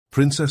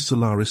Princess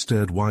Solaris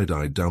stared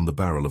wide-eyed down the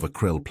barrel of a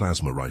Krell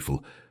plasma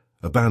rifle,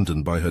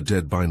 abandoned by her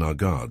dead Bynarr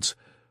guards,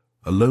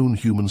 a lone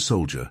human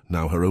soldier,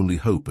 now her only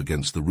hope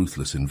against the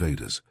ruthless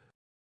invaders.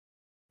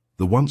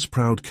 The once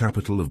proud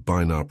capital of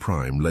Bynarr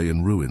Prime lay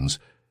in ruins,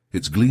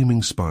 its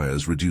gleaming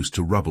spires reduced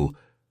to rubble,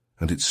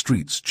 and its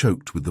streets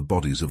choked with the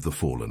bodies of the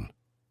fallen.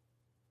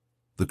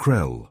 The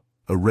Krell,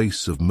 a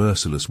race of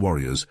merciless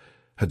warriors,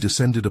 had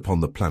descended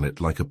upon the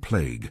planet like a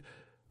plague,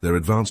 their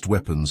advanced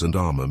weapons and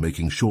armor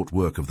making short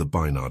work of the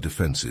Bynarr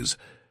defenses.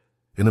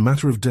 In a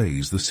matter of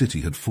days the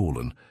city had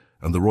fallen,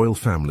 and the royal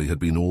family had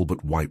been all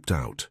but wiped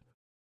out.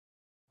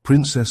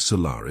 Princess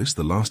Solaris,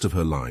 the last of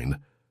her line,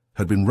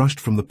 had been rushed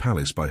from the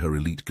palace by her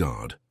elite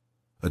guard,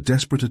 a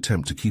desperate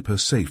attempt to keep her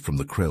safe from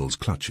the Krell's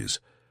clutches.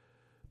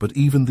 But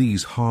even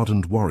these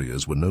hardened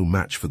warriors were no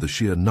match for the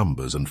sheer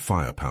numbers and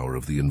firepower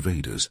of the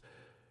invaders.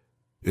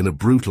 In a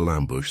brutal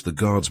ambush, the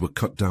guards were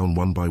cut down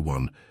one by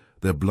one,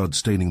 their blood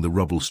staining the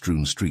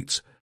rubble-strewn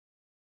streets.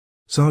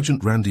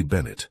 Sergeant Randy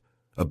Bennett,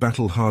 a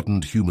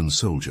battle-hardened human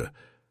soldier,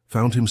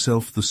 found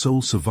himself the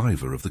sole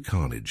survivor of the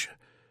carnage.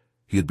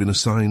 He had been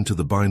assigned to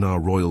the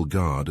Bynarr Royal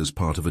Guard as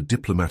part of a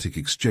diplomatic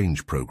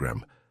exchange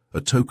program,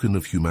 a token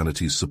of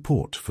humanity's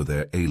support for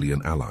their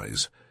alien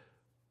allies.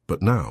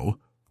 But now,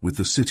 with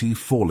the city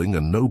falling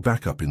and no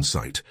backup in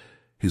sight,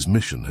 his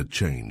mission had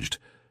changed.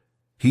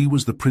 He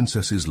was the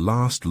princess's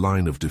last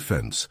line of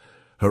defense,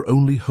 her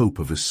only hope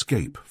of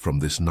escape from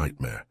this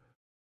nightmare.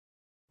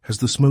 As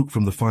the smoke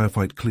from the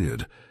firefight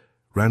cleared,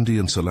 Randy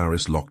and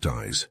Solaris locked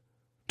eyes,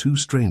 two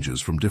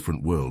strangers from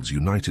different worlds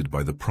united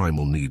by the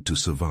primal need to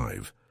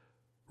survive.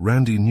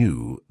 Randy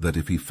knew that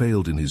if he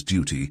failed in his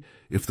duty,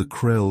 if the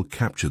Krell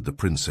captured the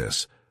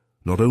princess,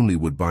 not only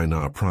would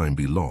Bynarr Prime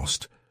be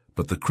lost,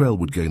 but the Krell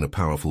would gain a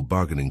powerful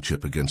bargaining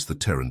chip against the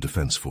Terran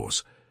Defense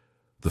Force.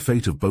 The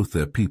fate of both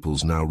their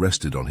peoples now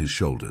rested on his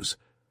shoulders.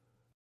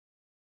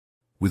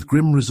 With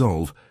grim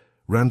resolve,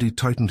 Randy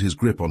tightened his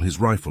grip on his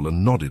rifle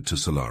and nodded to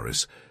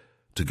Solaris.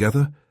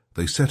 Together,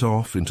 they set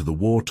off into the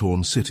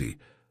war-torn city,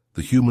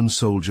 the human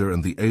soldier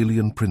and the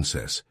alien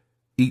princess,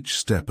 each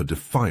step a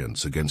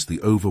defiance against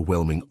the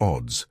overwhelming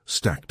odds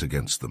stacked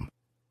against them.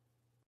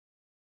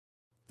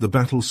 The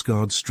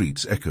battle-scarred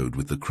streets echoed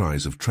with the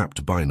cries of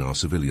trapped Bynarr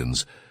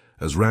civilians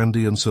as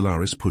Randy and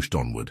Solaris pushed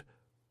onward.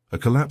 A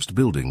collapsed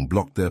building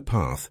blocked their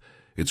path,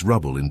 its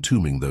rubble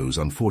entombing those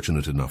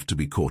unfortunate enough to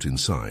be caught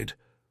inside.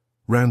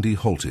 Randy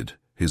halted,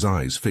 his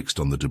eyes fixed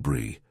on the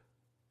debris.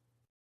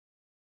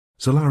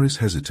 Solaris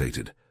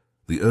hesitated,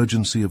 the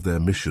urgency of their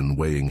mission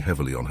weighing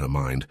heavily on her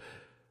mind.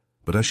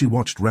 But as she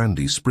watched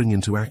Randy spring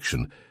into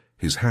action,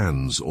 his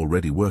hands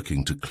already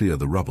working to clear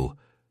the rubble,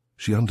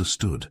 she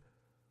understood.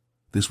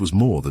 This was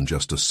more than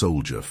just a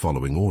soldier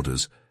following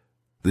orders.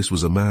 This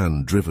was a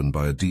man driven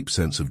by a deep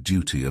sense of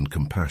duty and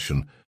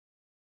compassion.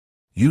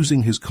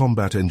 Using his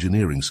combat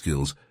engineering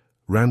skills,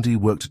 Randy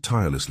worked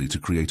tirelessly to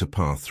create a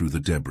path through the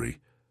debris.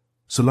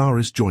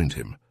 Solaris joined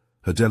him,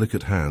 her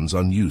delicate hands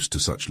unused to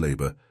such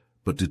labor,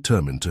 but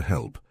determined to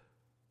help.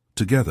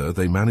 Together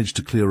they managed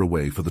to clear a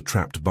way for the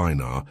trapped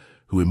Bynarr,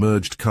 who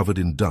emerged covered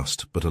in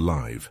dust but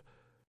alive.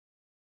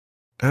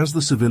 As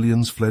the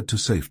civilians fled to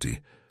safety,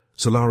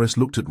 Solaris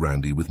looked at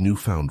Randy with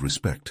newfound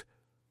respect.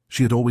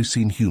 She had always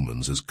seen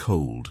humans as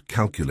cold,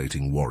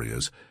 calculating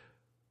warriors,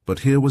 but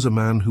here was a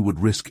man who would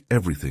risk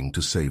everything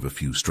to save a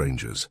few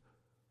strangers.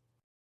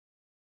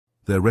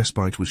 Their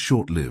respite was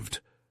short-lived.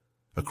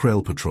 A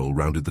Krell patrol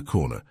rounded the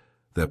corner,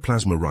 their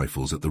plasma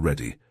rifles at the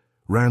ready.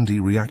 Randy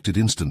reacted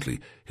instantly,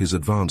 his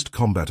advanced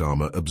combat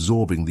armor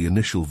absorbing the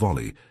initial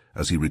volley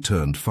as he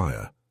returned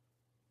fire.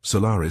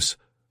 Solaris,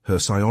 her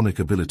psionic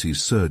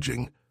abilities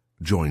surging,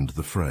 joined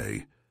the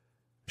fray.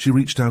 She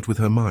reached out with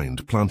her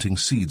mind, planting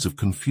seeds of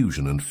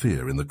confusion and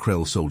fear in the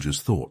Krell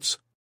soldiers' thoughts.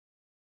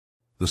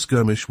 The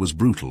skirmish was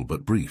brutal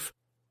but brief.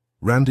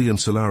 Randy and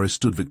Solaris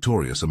stood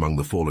victorious among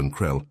the fallen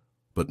Krell,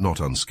 but not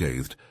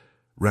unscathed.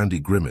 Randy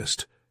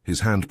grimaced,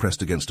 his hand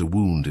pressed against a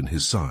wound in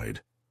his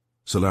side.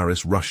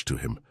 Solaris rushed to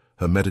him,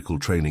 her medical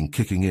training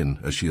kicking in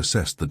as she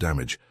assessed the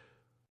damage.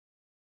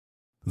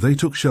 They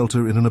took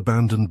shelter in an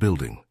abandoned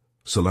building,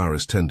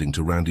 Solaris tending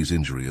to Randy's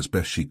injury as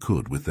best she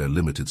could with their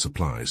limited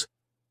supplies.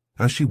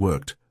 As she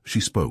worked, she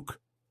spoke,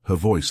 her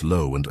voice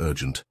low and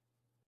urgent.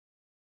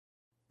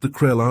 "The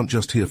Krell aren't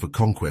just here for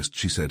conquest,"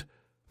 she said.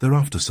 "They're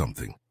after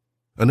something.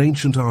 An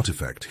ancient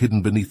artifact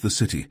hidden beneath the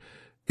city.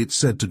 It's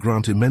said to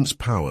grant immense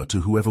power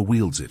to whoever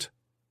wields it."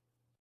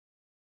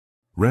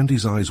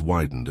 Randy's eyes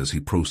widened as he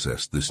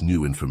processed this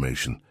new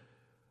information.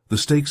 The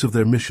stakes of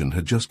their mission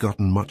had just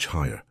gotten much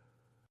higher.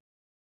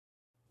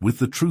 With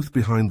the truth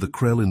behind the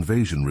Krell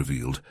invasion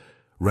revealed,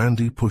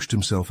 Randy pushed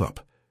himself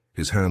up,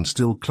 his hand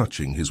still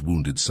clutching his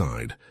wounded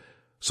side.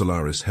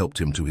 Solaris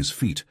helped him to his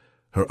feet,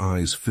 her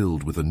eyes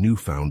filled with a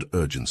newfound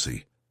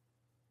urgency.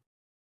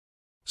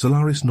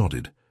 Solaris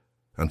nodded,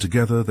 and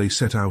together they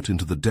set out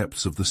into the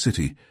depths of the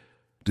city,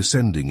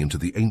 descending into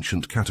the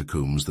ancient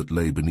catacombs that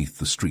lay beneath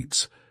the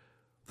streets.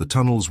 The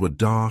tunnels were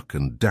dark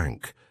and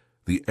dank,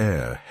 the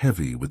air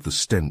heavy with the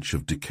stench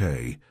of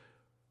decay.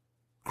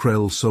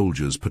 Krell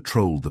soldiers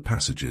patrolled the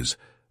passages,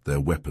 their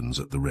weapons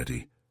at the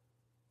ready.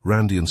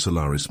 Randy and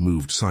Solaris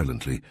moved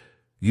silently,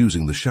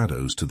 using the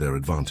shadows to their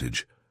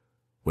advantage.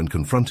 When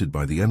confronted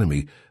by the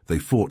enemy, they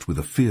fought with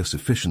a fierce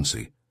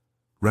efficiency,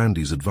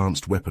 Randy's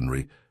advanced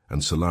weaponry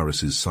and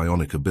Solaris's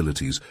psionic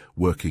abilities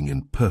working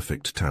in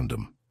perfect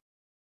tandem.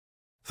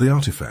 The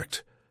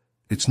artifact.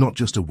 It's not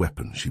just a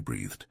weapon, she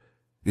breathed.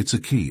 It's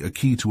a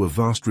key to a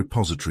vast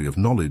repository of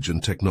knowledge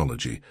and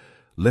technology,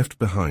 left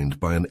behind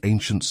by an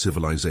ancient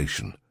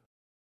civilization.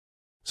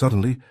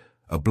 Suddenly,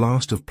 a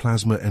blast of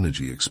plasma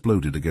energy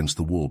exploded against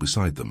the wall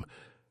beside them.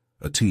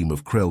 A team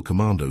of Krell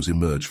commandos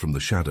emerged from the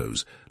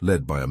shadows,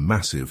 led by a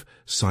massive,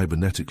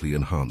 cybernetically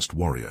enhanced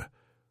warrior.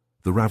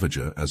 The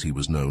Ravager, as he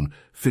was known,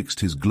 fixed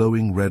his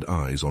glowing red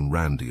eyes on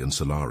Randy and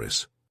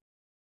Solaris.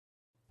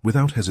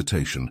 Without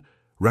hesitation,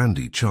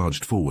 Randy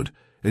charged forward,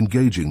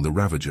 engaging the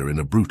Ravager in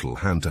a brutal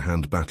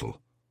hand-to-hand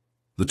battle.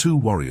 The two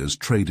warriors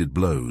traded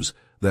blows,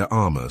 their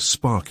armor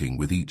sparking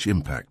with each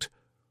impact.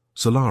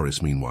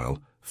 Solaris, meanwhile,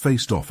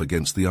 faced off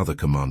against the other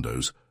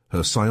commandos,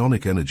 her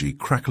psionic energy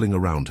crackling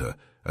around her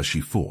as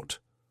she fought.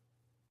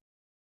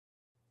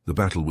 The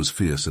battle was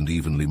fierce and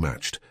evenly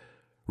matched.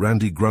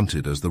 Randy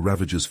grunted as the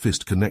Ravager's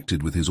fist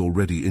connected with his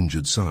already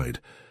injured side.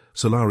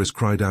 Solaris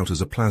cried out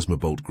as a plasma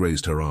bolt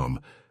grazed her arm,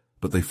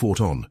 but they fought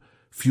on,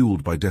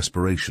 fueled by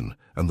desperation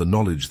and the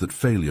knowledge that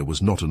failure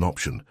was not an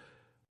option.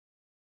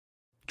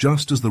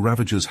 Just as the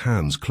Ravager's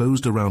hands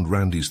closed around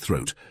Randy's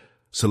throat,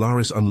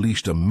 Solaris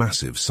unleashed a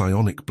massive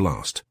psionic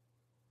blast.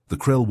 The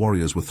Krell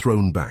warriors were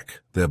thrown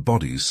back, their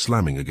bodies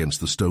slamming against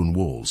the stone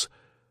walls.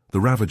 The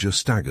Ravager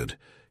staggered,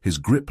 his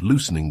grip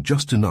loosening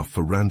just enough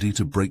for Randy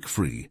to break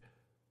free.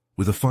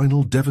 With a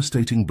final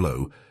devastating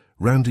blow,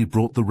 Randy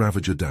brought the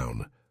Ravager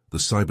down, the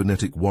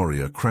cybernetic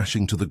warrior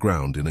crashing to the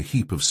ground in a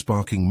heap of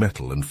sparking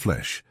metal and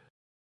flesh.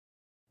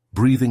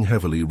 Breathing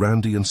heavily,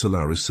 Randy and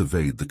Solaris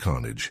surveyed the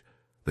carnage.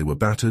 They were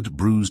battered,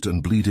 bruised,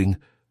 and bleeding,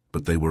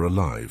 but they were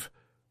alive,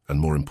 and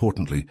more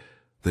importantly,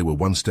 they were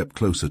one step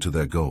closer to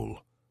their goal.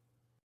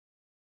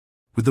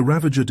 With the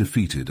Ravager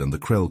defeated and the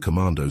Krell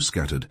commandos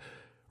scattered,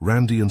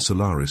 Randy and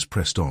Solaris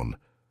pressed on,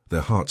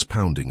 their hearts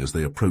pounding as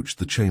they approached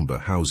the chamber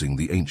housing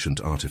the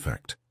ancient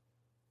artifact.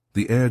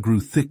 The air grew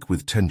thick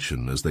with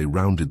tension as they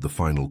rounded the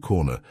final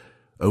corner,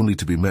 only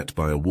to be met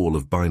by a wall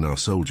of Bynarr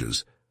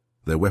soldiers,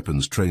 their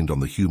weapons trained on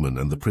the human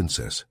and the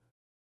princess.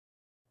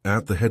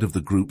 At the head of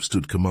the group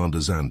stood Commander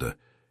Xander,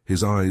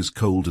 his eyes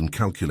cold and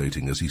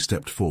calculating as he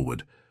stepped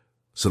forward.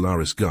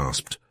 Solaris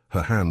gasped,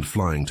 her hand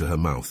flying to her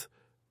mouth.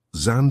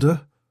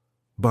 "Xander?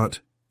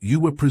 But you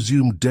were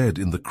presumed dead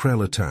in the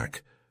Krell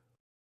attack."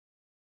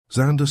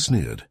 Xander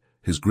sneered,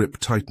 his grip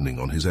tightening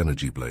on his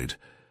energy blade.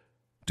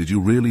 "Did you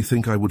really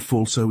think I would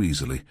fall so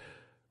easily?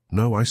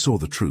 No, I saw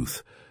the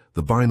truth.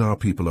 The Bynarr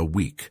people are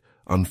weak,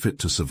 unfit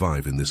to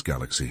survive in this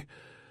galaxy.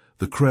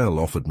 The Krell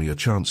offered me a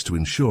chance to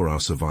ensure our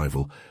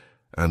survival,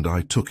 and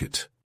I took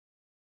it."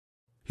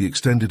 He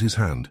extended his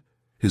hand,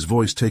 his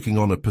voice taking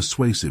on a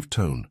persuasive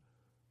tone.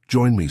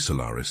 "Join me,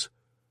 Solaris.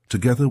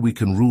 Together we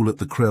can rule at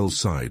the Krell's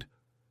side.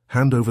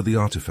 Hand over the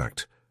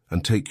artifact,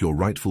 and take your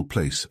rightful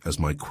place as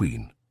my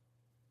queen."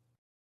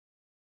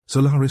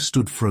 Solaris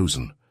stood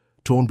frozen,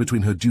 torn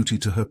between her duty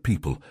to her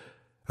people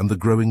and the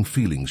growing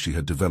feelings she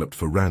had developed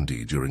for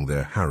Randy during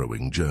their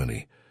harrowing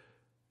journey.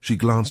 She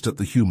glanced at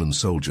the human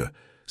soldier,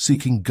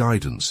 seeking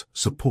guidance,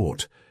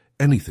 support,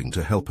 anything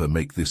to help her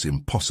make this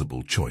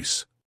impossible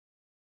choice.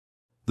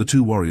 The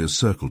two warriors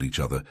circled each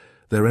other,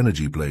 their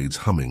energy blades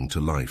humming to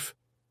life.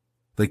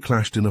 They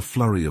clashed in a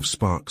flurry of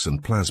sparks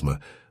and plasma,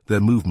 their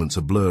movements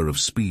a blur of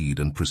speed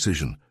and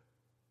precision.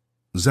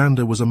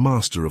 Xander was a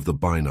master of the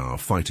Bynarr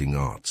fighting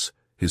arts,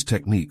 his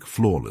technique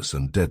flawless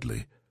and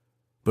deadly.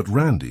 But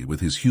Randy, with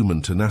his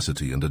human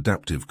tenacity and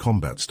adaptive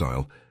combat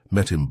style,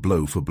 met him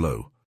blow for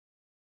blow.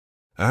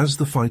 As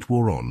the fight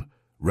wore on,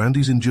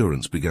 Randy's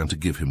endurance began to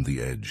give him the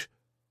edge.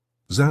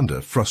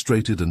 Xander,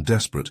 frustrated and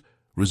desperate,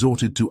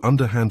 resorted to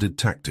underhanded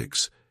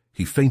tactics.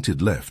 He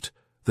feinted left,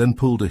 then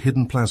pulled a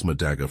hidden plasma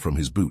dagger from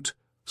his boot,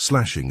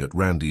 slashing at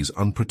Randy's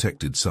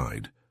unprotected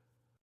side.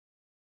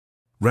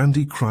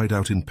 Randy cried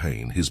out in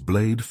pain, his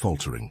blade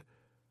faltering.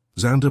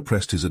 Xander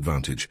pressed his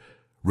advantage,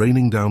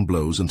 raining down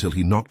blows until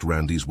he knocked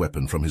Randy's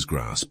weapon from his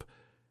grasp.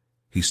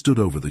 He stood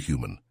over the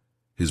human,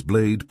 his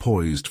blade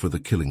poised for the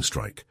killing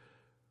strike.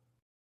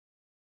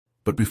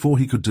 But before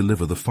he could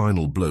deliver the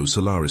final blow,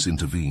 Solaris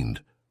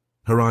intervened.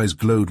 Her eyes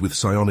glowed with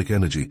psionic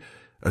energy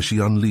as she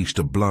unleashed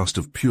a blast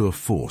of pure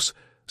force,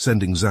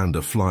 sending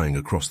Xander flying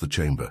across the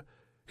chamber.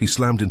 He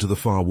slammed into the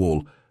far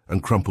wall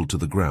and crumpled to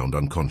the ground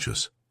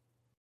unconscious.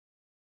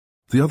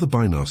 The other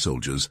Bynarr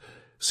soldiers,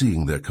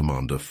 seeing their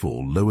commander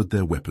fall, lowered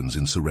their weapons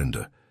in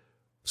surrender.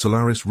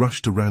 Solaris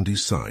rushed to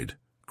Randy's side,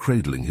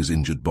 cradling his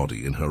injured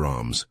body in her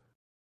arms.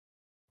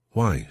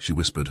 "Why," she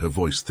whispered, her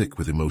voice thick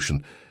with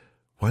emotion,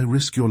 "why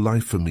risk your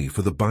life for me,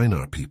 for the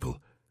Bynarr people?"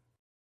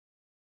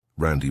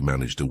 Randy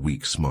managed a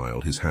weak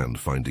smile, his hand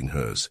finding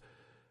hers.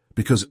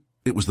 "Because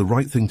it was the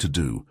right thing to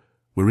do.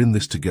 We're in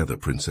this together,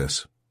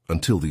 Princess,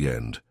 until the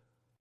end."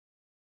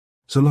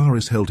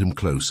 Solaris held him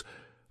close,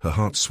 her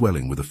heart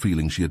swelling with a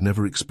feeling she had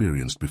never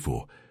experienced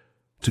before.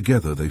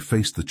 Together they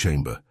faced the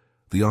chamber,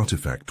 the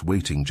artifact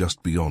waiting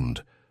just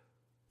beyond.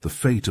 The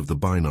fate of the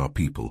Binar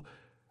people,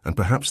 and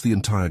perhaps the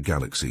entire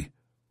galaxy,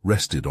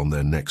 rested on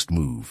their next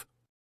move.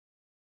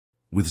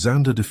 With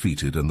Xander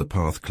defeated and the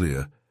path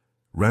clear,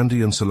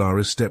 Randy and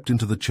Solaris stepped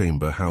into the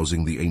chamber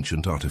housing the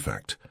ancient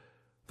artifact.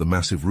 The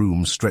massive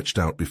room stretched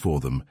out before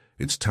them,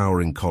 its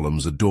towering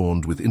columns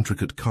adorned with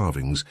intricate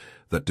carvings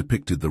that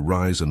depicted the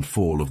rise and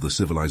fall of the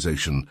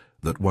civilization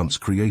that once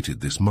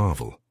created this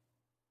marvel.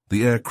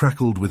 The air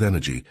crackled with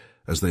energy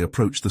as they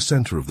approached the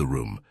center of the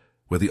room,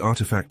 where the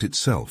artifact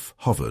itself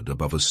hovered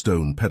above a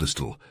stone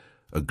pedestal,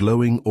 a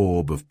glowing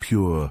orb of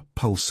pure,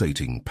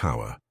 pulsating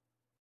power.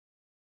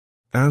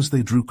 As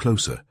they drew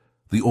closer,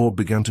 the orb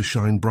began to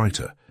shine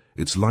brighter,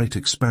 its light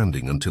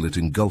expanding until it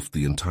engulfed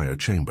the entire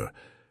chamber.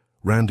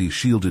 Randy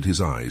shielded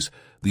his eyes,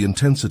 the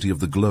intensity of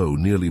the glow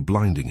nearly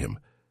blinding him.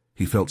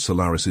 He felt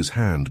Solaris's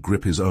hand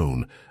grip his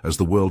own as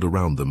the world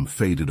around them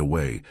faded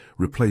away,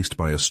 replaced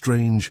by a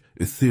strange,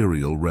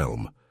 ethereal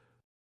realm.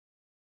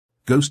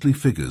 Ghostly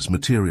figures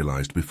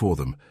materialized before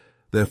them,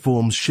 their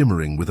forms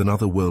shimmering with an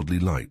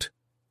otherworldly light.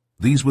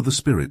 These were the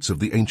spirits of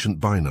the ancient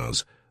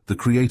Binars, the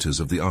creators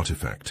of the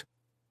artifact.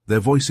 Their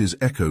voices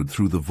echoed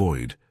through the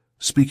void,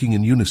 speaking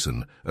in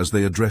unison as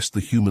they addressed the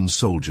human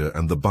soldier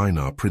and the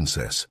Binar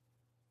princess.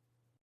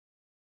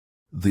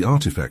 "The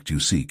artifact you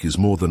seek is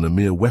more than a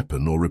mere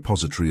weapon or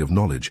repository of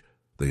knowledge,"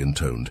 they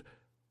intoned,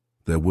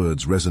 their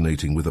words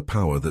resonating with a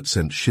power that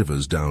sent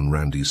shivers down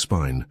Randy's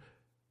spine.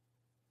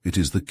 "It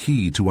is the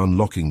key to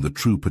unlocking the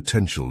true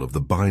potential of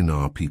the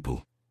Binar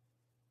people."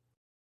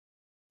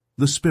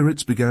 The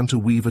spirits began to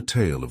weave a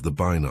tale of the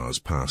Binar's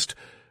past,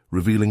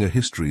 revealing a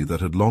history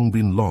that had long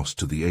been lost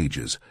to the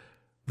ages.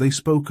 They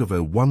spoke of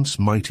a once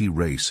mighty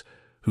race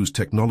whose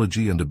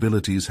technology and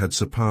abilities had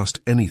surpassed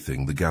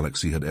anything the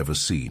galaxy had ever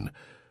seen.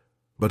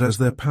 But as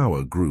their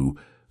power grew,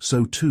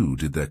 so too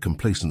did their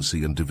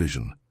complacency and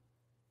division.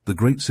 The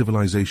great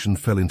civilization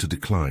fell into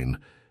decline,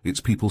 its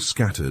people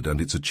scattered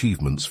and its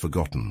achievements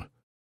forgotten.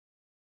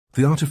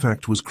 The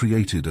artifact was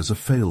created as a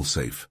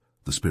fail-safe,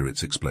 the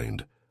spirits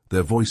explained,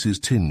 their voices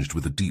tinged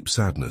with a deep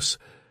sadness,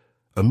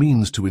 a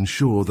means to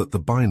ensure that the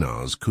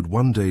Binars could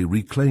one day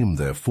reclaim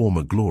their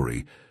former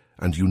glory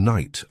and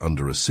unite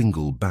under a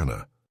single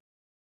banner.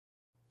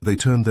 They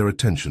turned their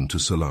attention to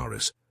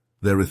Solaris,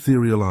 their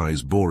ethereal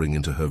eyes boring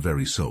into her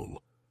very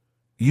soul.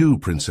 "You,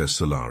 Princess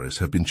Solaris,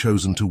 have been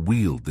chosen to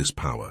wield this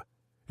power.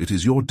 It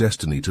is your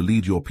destiny to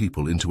lead your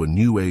people into a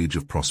new age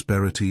of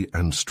prosperity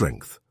and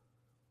strength."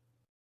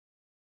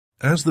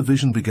 As the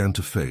vision began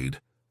to fade,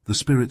 the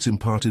spirits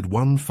imparted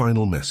one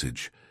final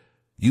message.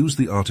 "Use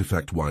the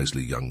artifact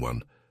wisely, young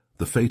one.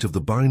 The fate of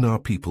the Binar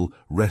people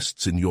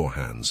rests in your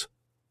hands."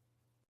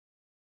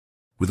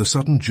 With a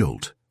sudden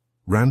jolt,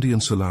 Randy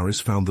and Solaris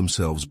found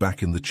themselves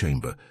back in the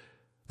chamber,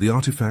 the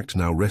artifact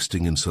now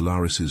resting in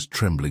Solaris's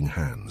trembling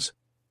hands.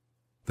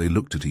 They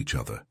looked at each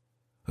other,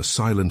 a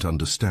silent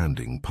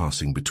understanding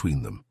passing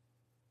between them.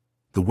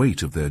 The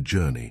weight of their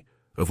journey,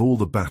 of all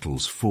the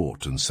battles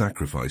fought and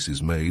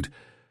sacrifices made,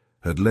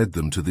 had led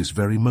them to this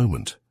very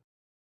moment.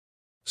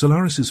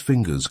 Solaris's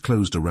fingers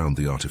closed around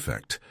the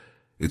artifact,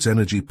 its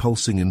energy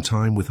pulsing in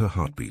time with her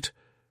heartbeat.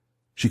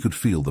 She could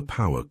feel the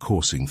power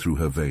coursing through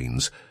her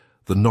veins,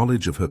 the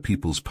knowledge of her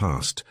people's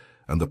past,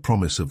 and the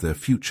promise of their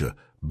future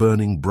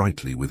burning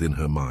brightly within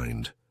her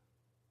mind.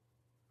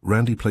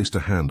 Randy placed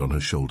a hand on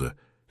her shoulder,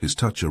 his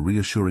touch a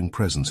reassuring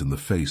presence in the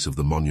face of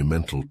the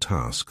monumental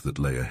task that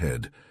lay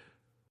ahead.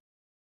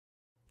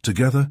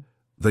 Together,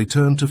 they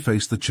turned to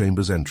face the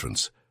chamber's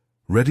entrance,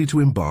 ready to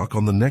embark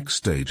on the next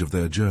stage of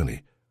their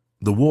journey.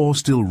 The war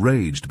still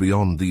raged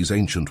beyond these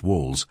ancient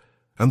walls,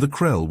 and the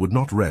Krell would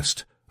not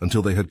rest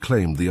until they had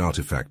claimed the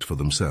artifact for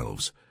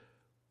themselves.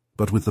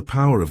 But with the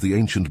power of the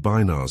ancient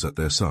Binars at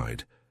their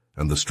side,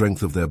 and the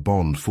strength of their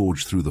bond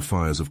forged through the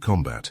fires of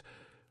combat,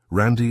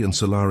 Randy and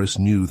Solaris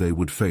knew they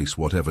would face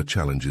whatever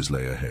challenges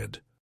lay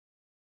ahead.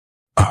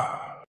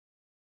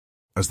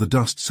 As the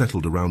dust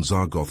settled around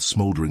Zargoth's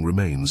smoldering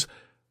remains,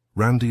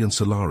 Randy and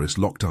Solaris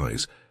locked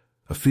eyes,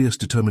 a fierce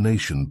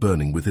determination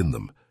burning within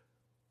them.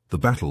 The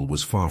battle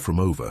was far from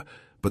over,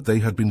 but they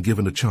had been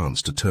given a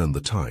chance to turn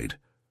the tide.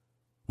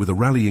 With a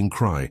rallying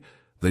cry,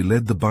 they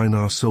led the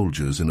Binar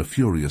soldiers in a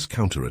furious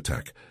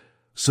counterattack,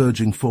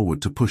 surging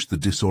forward to push the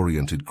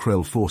disoriented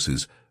Krell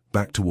forces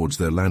back towards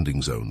their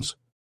landing zones.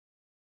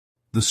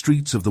 The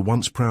streets of the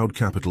once proud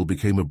capital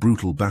became a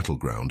brutal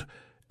battleground,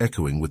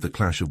 echoing with the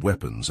clash of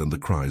weapons and the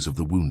cries of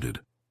the wounded.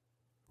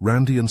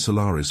 Randy and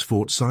Solaris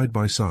fought side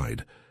by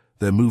side,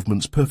 their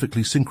movements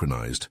perfectly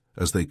synchronized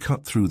as they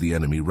cut through the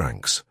enemy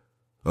ranks.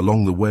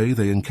 Along the way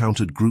they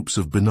encountered groups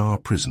of Binar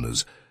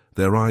prisoners,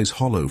 their eyes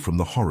hollow from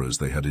the horrors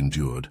they had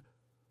endured.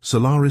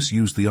 Solaris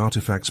used the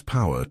artifact's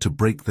power to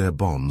break their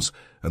bonds,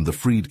 and the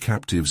freed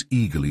captives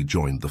eagerly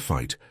joined the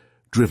fight,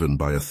 driven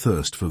by a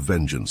thirst for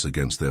vengeance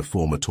against their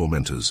former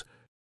tormentors.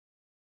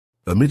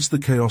 Amidst the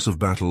chaos of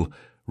battle,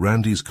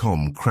 Randy's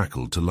comm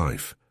crackled to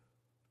life.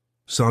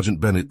 "Sergeant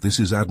Bennett, this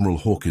is Admiral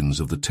Hawkins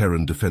of the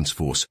Terran Defense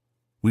Force.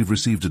 We've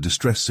received a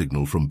distress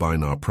signal from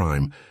Binar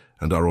Prime,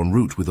 and are en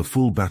route with a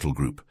full battle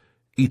group.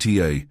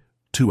 ETA,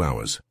 2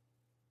 hours.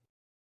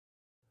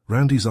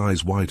 Randy's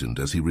eyes widened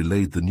as he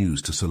relayed the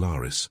news to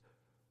Solaris.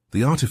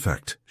 The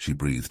artifact, she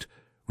breathed,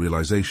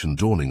 realization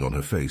dawning on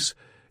her face.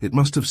 It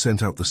must have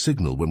sent out the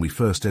signal when we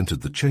first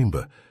entered the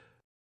chamber.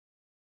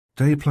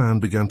 A plan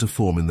began to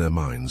form in their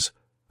minds,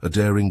 a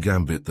daring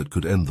gambit that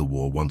could end the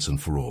war once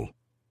and for all.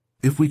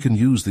 If we can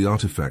use the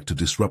artifact to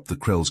disrupt the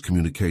Krell's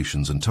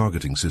communications and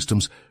targeting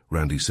systems,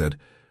 Randy said,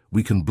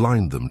 we can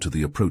blind them to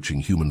the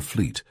approaching human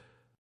fleet.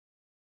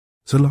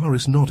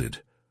 Solaris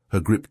nodded, her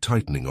grip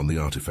tightening on the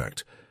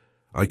artifact.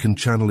 I can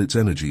channel its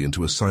energy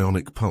into a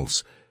psionic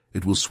pulse.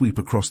 It will sweep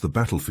across the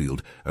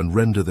battlefield and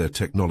render their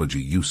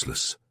technology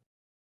useless.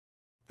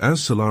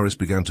 As Solaris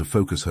began to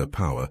focus her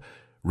power,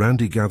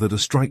 Randy gathered a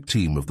strike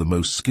team of the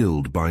most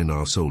skilled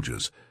Bynarr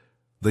soldiers.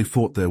 They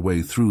fought their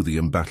way through the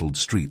embattled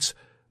streets,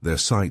 their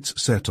sights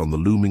set on the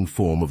looming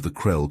form of the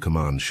Krell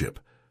command ship.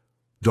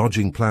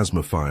 Dodging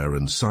plasma fire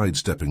and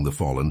sidestepping the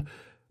fallen,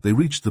 they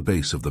reached the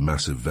base of the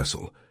massive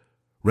vessel.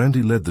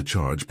 Randy led the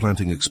charge,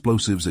 planting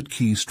explosives at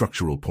key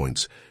structural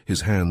points,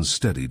 his hands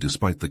steady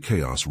despite the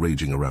chaos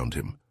raging around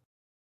him.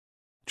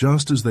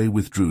 Just as they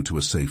withdrew to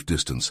a safe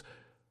distance,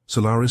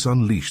 Solaris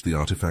unleashed the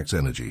artifact's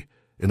energy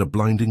in a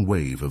blinding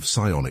wave of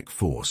psionic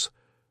force.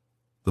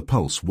 The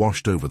pulse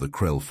washed over the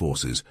Krell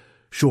forces,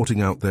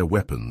 shorting out their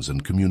weapons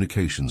and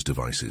communications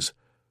devices.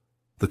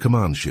 The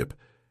command ship,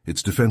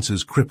 its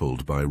defenses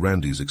crippled by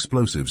Randy's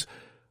explosives,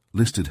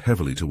 listed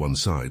heavily to one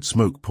side,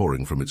 smoke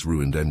pouring from its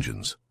ruined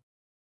engines.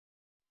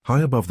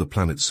 High above the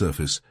planet's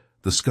surface,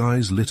 the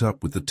skies lit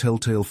up with the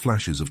telltale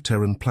flashes of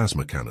Terran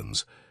plasma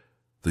cannons.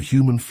 The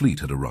human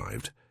fleet had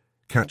arrived,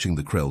 catching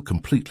the Krell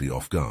completely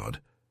off guard.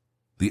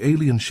 The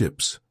alien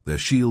ships, their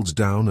shields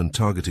down and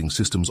targeting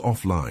systems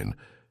offline,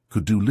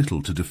 could do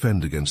little to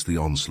defend against the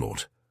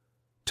onslaught.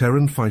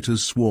 Terran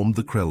fighters swarmed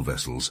the Krell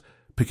vessels,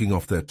 picking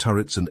off their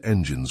turrets and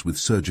engines with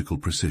surgical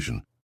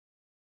precision.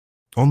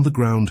 On the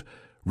ground,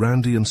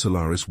 Randy and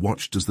Solaris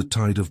watched as the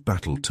tide of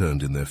battle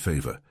turned in their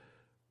favor.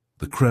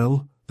 The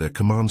Krell, their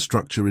command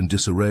structure in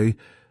disarray,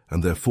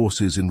 and their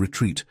forces in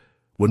retreat,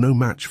 were no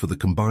match for the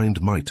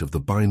combined might of the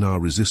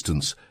Bynarr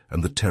resistance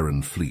and the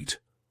Terran fleet.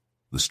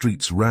 The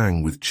streets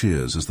rang with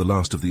cheers as the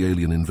last of the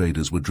alien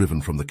invaders were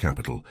driven from the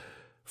capital,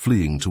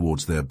 fleeing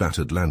towards their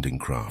battered landing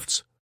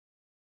crafts.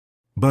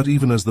 But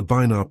even as the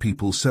Bynarr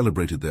people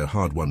celebrated their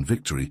hard-won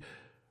victory,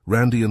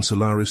 Randy and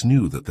Solaris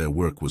knew that their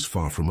work was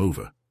far from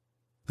over.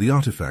 The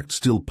artifact,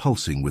 still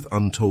pulsing with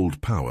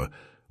untold power,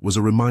 was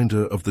a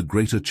reminder of the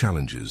greater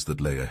challenges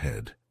that lay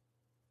ahead.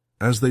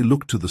 As they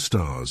looked to the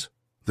stars,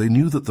 they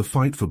knew that the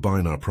fight for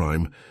Bynarr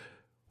Prime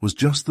was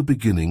just the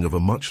beginning of a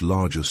much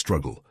larger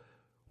struggle,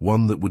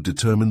 one that would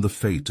determine the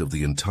fate of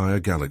the entire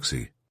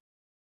galaxy.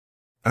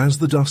 As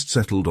the dust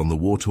settled on the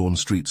war-torn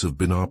streets of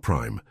Bynarr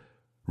Prime,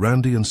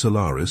 Randy and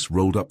Solaris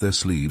rolled up their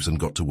sleeves and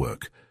got to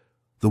work.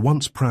 The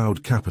once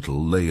proud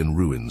capital lay in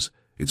ruins,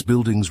 its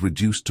buildings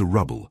reduced to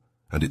rubble,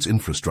 and its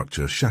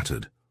infrastructure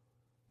shattered.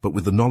 But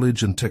with the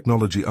knowledge and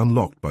technology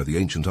unlocked by the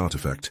ancient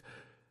artifact,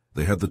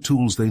 they had the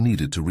tools they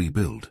needed to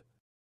rebuild.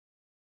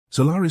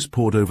 Solaris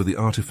pored over the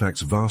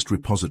artifact's vast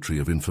repository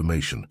of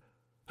information,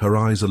 her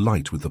eyes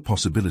alight with the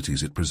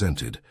possibilities it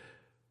presented.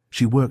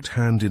 She worked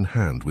hand in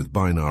hand with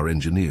Bynarr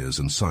engineers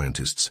and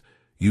scientists,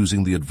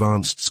 using the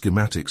advanced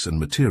schematics and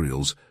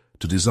materials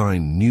to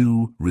design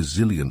new,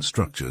 resilient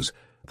structures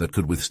that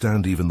could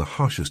withstand even the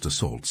harshest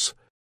assaults.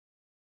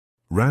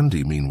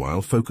 Randy,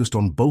 meanwhile, focused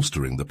on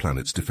bolstering the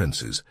planet's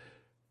defenses.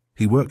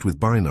 He worked with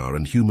Bynarr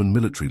and human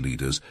military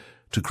leaders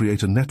to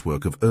create a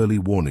network of early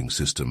warning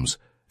systems,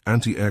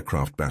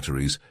 anti-aircraft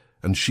batteries,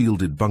 and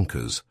shielded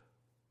bunkers.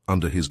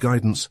 Under his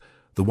guidance,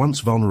 the once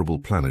vulnerable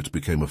planet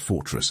became a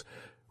fortress,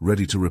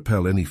 ready to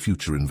repel any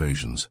future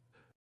invasions.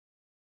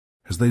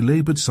 As they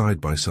labored side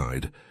by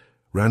side,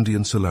 Randy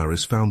and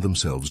Solaris found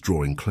themselves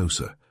drawing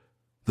closer.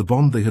 The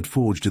bond they had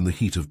forged in the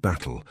heat of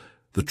battle,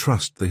 the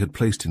trust they had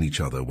placed in each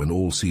other when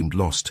all seemed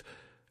lost,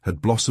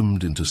 had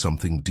blossomed into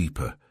something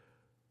deeper.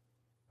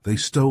 They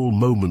stole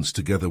moments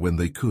together when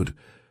they could,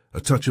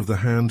 a touch of the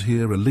hand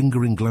here, a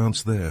lingering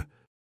glance there.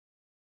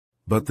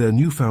 But their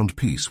newfound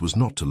peace was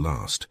not to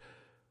last.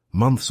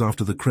 Months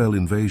after the Krell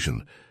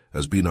invasion,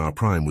 as Bynarr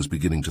Prime was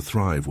beginning to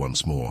thrive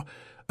once more,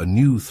 a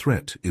new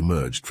threat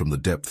emerged from the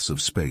depths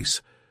of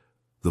space.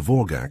 The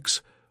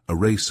Vorgax, a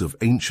race of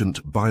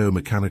ancient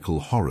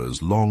biomechanical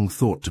horrors long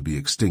thought to be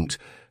extinct,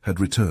 had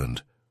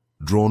returned,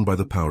 drawn by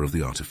the power of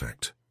the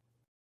artifact.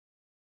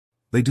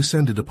 They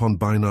descended upon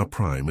Bynarr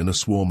Prime in a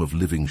swarm of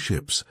living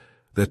ships,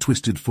 their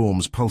twisted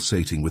forms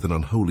pulsating with an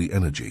unholy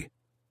energy.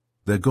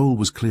 Their goal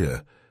was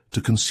clear: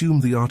 to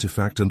consume the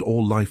artifact and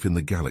all life in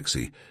the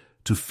galaxy,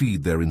 to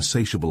feed their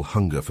insatiable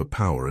hunger for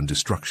power and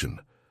destruction.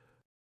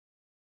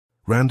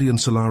 Randy and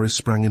Solaris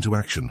sprang into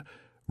action,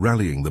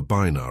 rallying the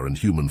Bynarr and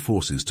human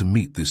forces to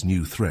meet this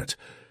new threat.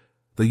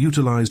 They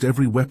utilized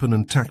every weapon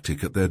and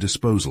tactic at their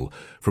disposal,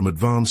 from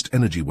advanced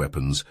energy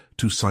weapons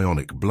to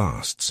psionic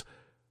blasts.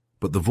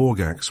 But the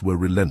Vorgax were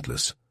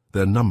relentless,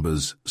 their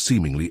numbers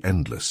seemingly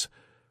endless.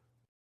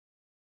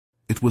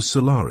 It was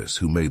Solaris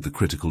who made the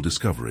critical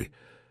discovery.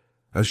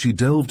 As she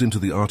delved into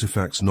the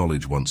artifact's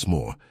knowledge once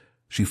more,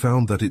 she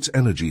found that its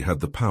energy had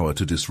the power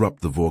to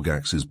disrupt the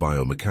Vorgax's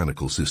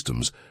biomechanical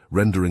systems,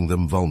 rendering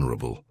them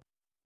vulnerable.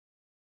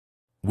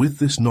 With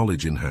this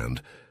knowledge in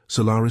hand,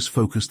 Solaris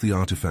focused the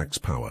artifact's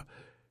power,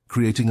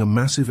 creating a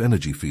massive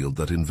energy field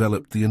that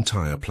enveloped the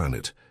entire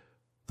planet.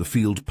 The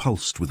field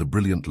pulsed with a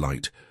brilliant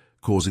light,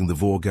 causing the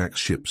Vorgax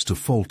ships to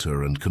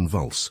falter and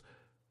convulse.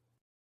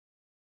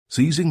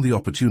 Seizing the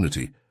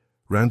opportunity,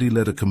 Randy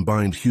led a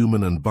combined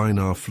human and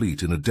Binar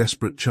fleet in a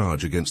desperate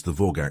charge against the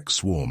Vorgax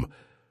swarm.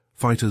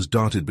 Fighters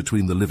darted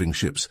between the living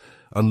ships,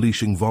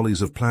 unleashing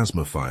volleys of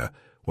plasma fire,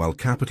 while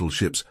capital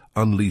ships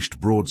unleashed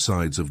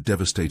broadsides of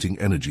devastating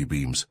energy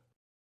beams.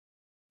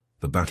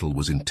 The battle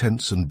was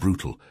intense and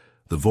brutal,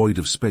 the void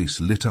of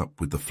space lit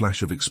up with the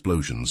flash of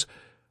explosions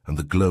and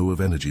the glow of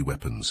energy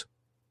weapons.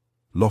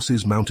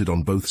 Losses mounted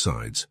on both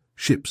sides,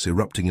 ships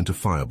erupting into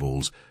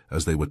fireballs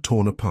as they were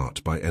torn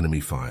apart by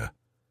enemy fire.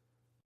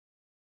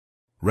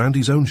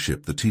 Randy's own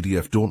ship, the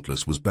TDF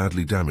Dauntless, was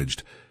badly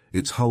damaged,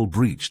 its hull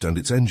breached and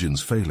its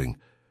engines failing.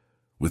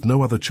 With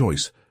no other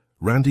choice,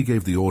 Randy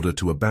gave the order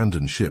to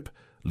abandon ship,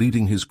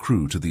 leading his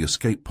crew to the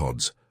escape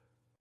pods.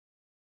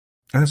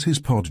 As his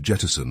pod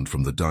jettisoned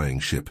from the dying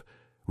ship,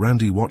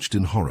 Randy watched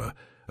in horror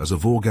as a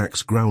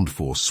Vorgax ground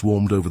force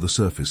swarmed over the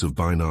surface of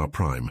Binar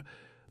Prime,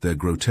 their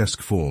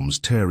grotesque forms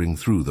tearing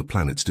through the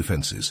planet's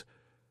defenses.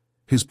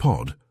 His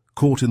pod,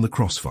 caught in the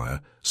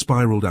crossfire,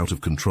 spiraled out of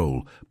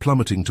control,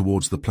 plummeting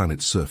towards the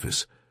planet's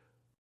surface.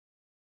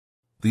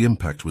 The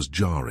impact was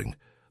jarring,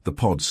 the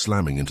pod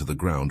slamming into the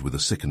ground with a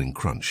sickening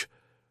crunch.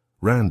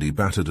 Randy,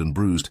 battered and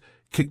bruised,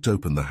 kicked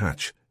open the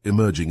hatch,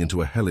 emerging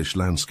into a hellish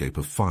landscape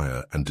of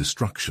fire and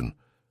destruction.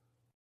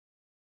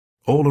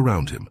 All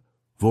around him,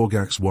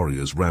 Vorgax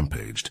warriors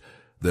rampaged,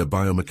 their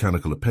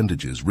biomechanical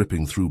appendages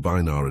ripping through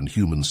Binar and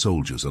human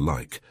soldiers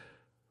alike.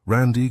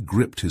 Randy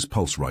gripped his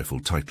pulse rifle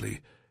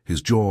tightly,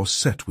 his jaw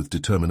set with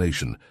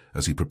determination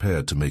as he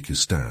prepared to make his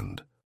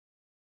stand.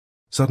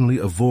 Suddenly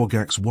a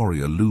Vorgax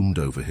warrior loomed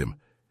over him,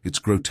 its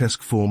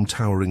grotesque form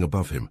towering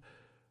above him.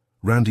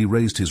 Randy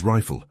raised his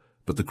rifle,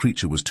 but the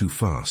creature was too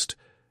fast.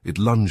 It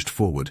lunged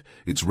forward,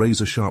 its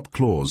razor-sharp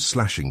claws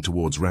slashing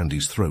towards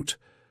Randy's throat.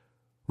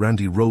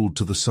 Randy rolled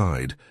to the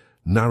side,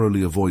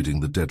 narrowly avoiding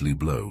the deadly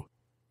blow.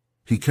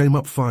 He came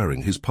up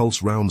firing, his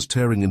pulse rounds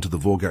tearing into the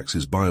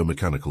Vorgax's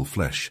biomechanical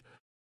flesh.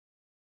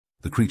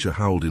 The creature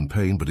howled in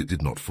pain, but it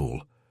did not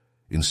fall.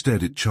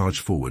 Instead, it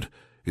charged forward,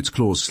 its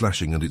claws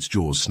slashing and its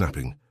jaws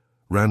snapping.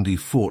 Randy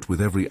fought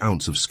with every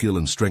ounce of skill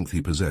and strength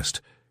he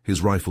possessed,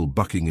 his rifle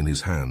bucking in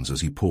his hands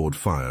as he poured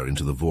fire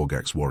into the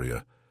Vorgax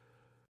warrior.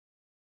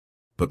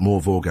 But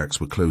more Vorgax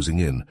were closing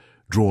in,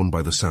 drawn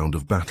by the sound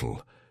of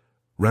battle.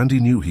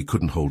 Randy knew he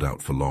couldn't hold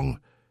out for long.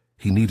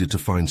 He needed to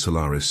find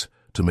Solaris,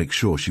 to make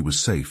sure she was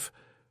safe.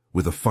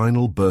 With a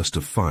final burst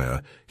of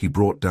fire, he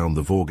brought down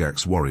the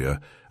Vorgax warrior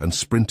and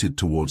sprinted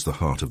towards the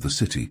heart of the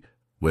city,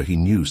 where he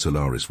knew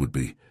Solaris would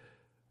be,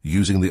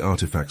 using the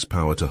artifact's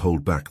power to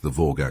hold back the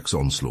Vorgax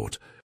onslaught.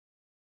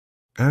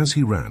 As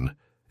he ran,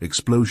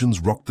 explosions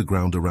rocked the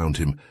ground around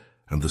him,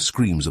 and the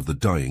screams of the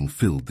dying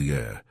filled the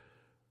air.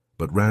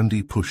 But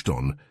Randy pushed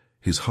on,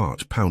 his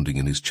heart pounding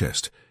in his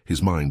chest,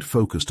 his mind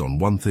focused on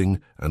one thing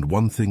and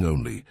one thing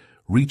only,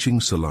 reaching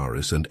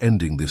Solaris and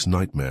ending this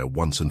nightmare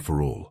once and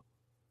for all.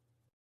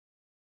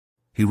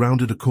 He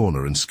rounded a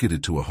corner and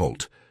skidded to a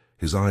halt,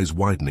 his eyes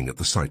widening at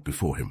the sight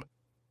before him.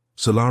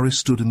 Solaris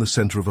stood in the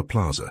center of a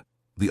plaza,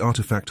 the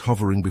artifact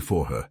hovering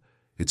before her,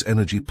 its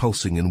energy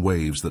pulsing in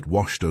waves that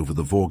washed over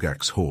the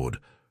Vorgax horde,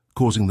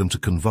 causing them to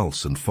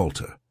convulse and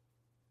falter.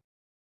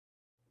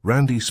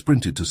 Randy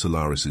sprinted to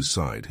Solaris's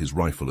side, his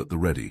rifle at the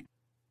ready.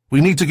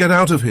 "We need to get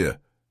out of here,"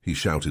 he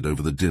shouted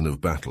over the din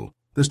of battle.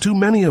 "There's too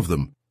many of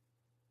them."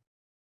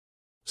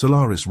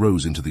 Solaris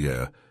rose into the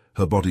air,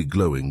 her body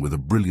glowing with a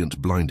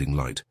brilliant, blinding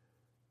light.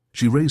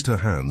 She raised her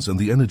hands and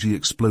the energy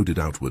exploded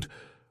outward,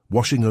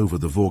 washing over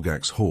the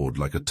Vorgax horde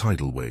like a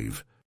tidal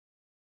wave.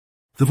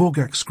 The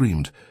Vorgax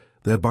screamed,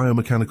 their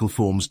biomechanical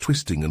forms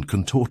twisting and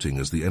contorting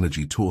as the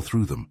energy tore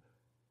through them.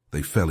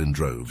 They fell in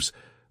droves,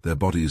 their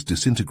bodies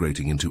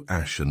disintegrating into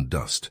ash and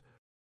dust.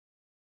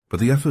 But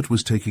the effort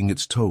was taking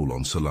its toll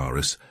on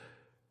Solaris.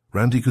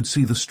 Randy could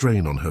see the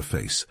strain on her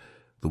face,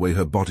 the way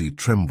her body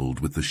trembled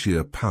with the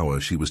sheer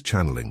power she was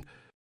channeling.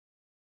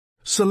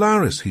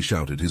 "Solaris," he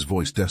shouted, his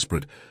voice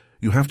desperate,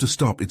 "you have to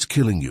stop, it's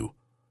killing you."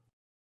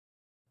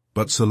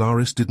 But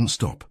Solaris didn't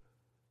stop.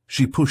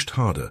 She pushed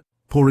harder,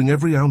 pouring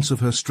every ounce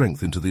of her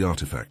strength into the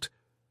artifact.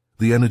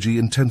 The energy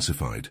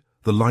intensified,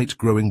 the light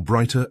growing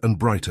brighter and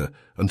brighter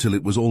until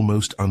it was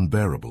almost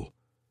unbearable.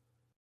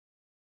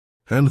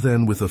 And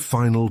then, with a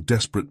final,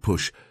 desperate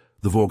push,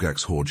 the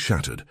Vorgax horde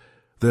shattered,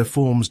 their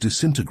forms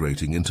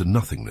disintegrating into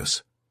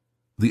nothingness.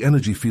 The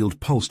energy field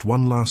pulsed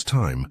one last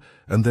time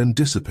and then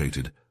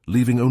dissipated,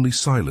 leaving only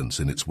silence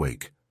in its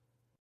wake.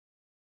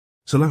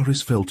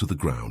 Solaris fell to the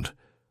ground,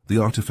 the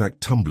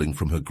artifact tumbling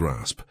from her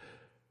grasp.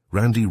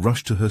 Randy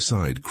rushed to her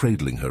side,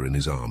 cradling her in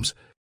his arms.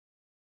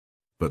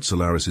 But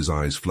Solaris's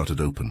eyes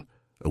fluttered open,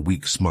 a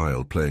weak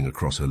smile playing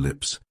across her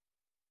lips.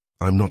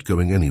 "I'm not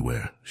going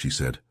anywhere," she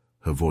said,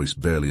 her voice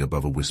barely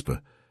above a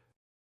whisper.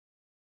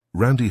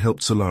 Randy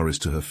helped Solaris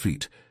to her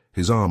feet,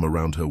 his arm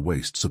around her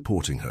waist,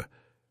 supporting her.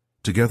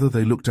 Together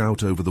they looked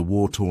out over the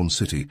war-torn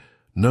city,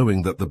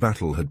 knowing that the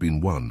battle had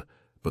been won,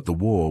 but the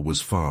war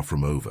was far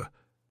from over.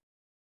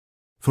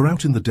 For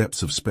out in the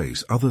depths of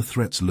space, other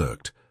threats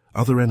lurked,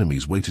 other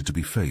enemies waited to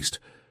be faced.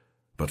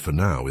 But for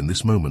now, in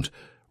this moment,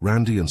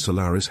 Randy and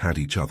Solaris had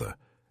each other,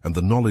 and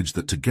the knowledge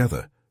that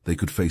together they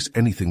could face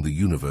anything the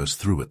universe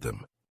threw at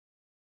them.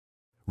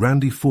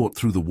 Randy fought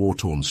through the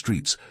war-torn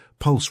streets,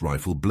 pulse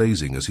rifle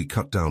blazing as he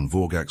cut down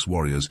Vorgak's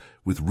warriors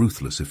with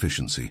ruthless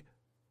efficiency.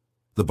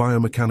 The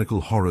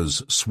biomechanical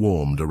horrors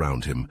swarmed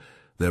around him,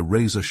 their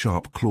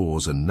razor-sharp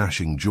claws and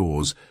gnashing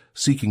jaws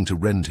seeking to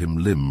rend him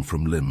limb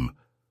from limb.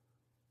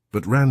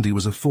 But Randy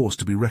was a force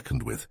to be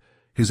reckoned with,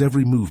 his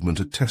every movement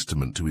a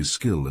testament to his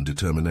skill and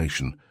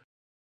determination.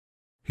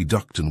 He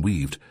ducked and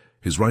weaved,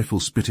 his rifle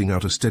spitting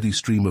out a steady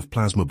stream of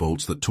plasma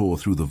bolts that tore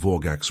through the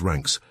Vorgak's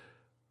ranks.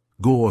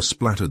 Gore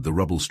splattered the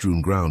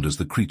rubble-strewn ground as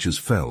the creatures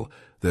fell,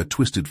 their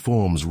twisted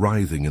forms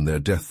writhing in their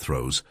death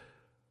throes.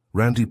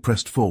 Randy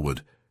pressed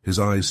forward, his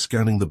eyes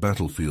scanning the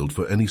battlefield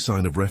for any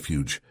sign of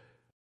refuge.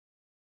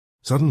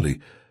 Suddenly,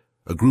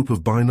 a group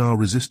of Binar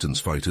resistance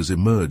fighters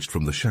emerged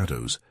from the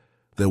shadows,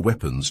 their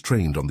weapons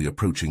trained on the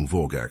approaching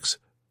Vorgaks.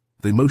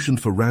 They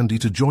motioned for Randy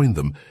to join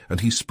them,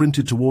 and he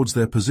sprinted towards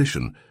their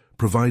position,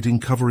 providing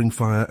covering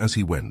fire as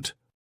he went.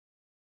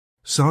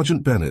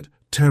 "Sergeant Bennett,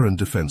 Terran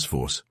Defense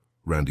Force,"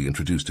 Randy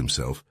introduced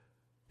himself,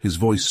 his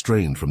voice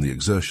strained from the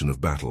exertion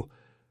of battle.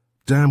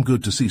 "Damn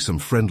good to see some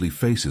friendly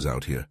faces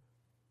out here."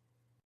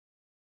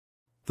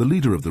 The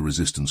leader of the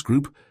resistance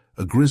group,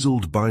 a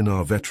grizzled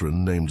Binar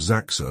veteran named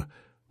Zaxa,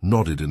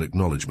 nodded in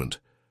acknowledgement.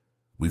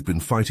 "We've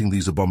been fighting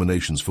these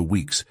abominations for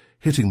weeks,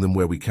 hitting them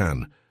where we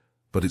can,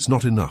 but it's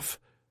not enough.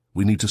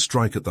 We need to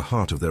strike at the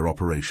heart of their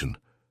operation."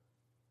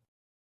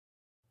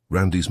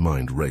 Randy's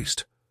mind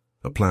raced,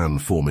 a plan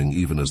forming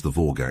even as the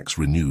Vorgaks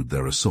renewed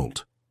their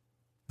assault.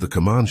 "The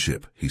command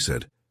ship," he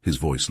said, his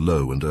voice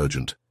low and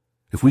urgent.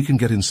 "If we can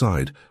get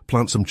inside,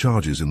 plant some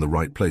charges in the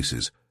right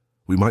places,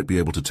 we might be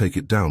able to take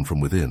it down from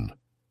within."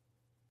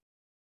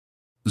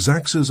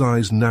 Zaxa's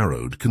eyes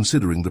narrowed,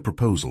 considering the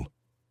proposal.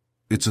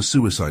 "It's a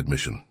suicide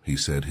mission," he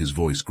said, his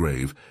voice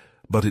grave,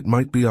 "but it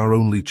might be our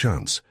only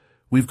chance.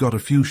 We've got a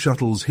few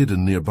shuttles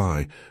hidden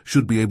nearby,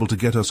 should be able to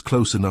get us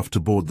close enough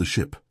to board the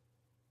ship."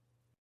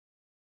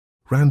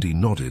 Randy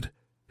nodded,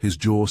 his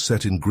jaw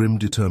set in grim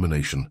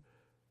determination.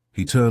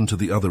 He turned to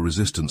the other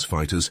resistance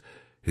fighters,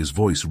 his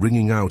voice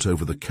ringing out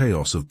over the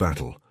chaos of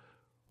battle.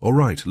 "All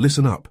right,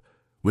 listen up.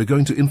 We're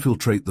going to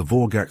infiltrate the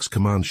Vorgak's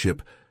command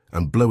ship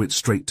and blow it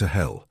straight to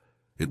hell.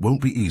 It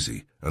won't be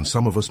easy, and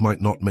some of us might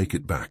not make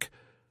it back.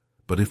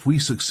 But if we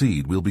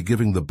succeed, we'll be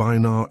giving the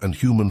Binar and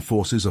human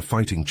forces a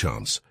fighting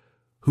chance.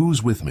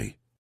 Who's with me?"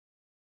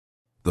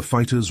 The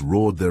fighters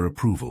roared their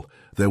approval,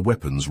 their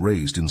weapons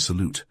raised in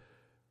salute.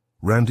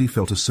 Randy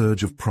felt a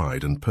surge of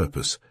pride and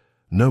purpose,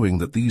 knowing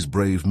that these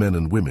brave men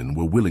and women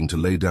were willing to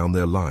lay down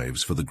their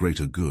lives for the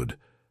greater good.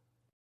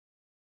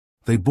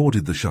 They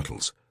boarded the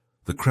shuttles,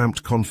 the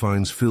cramped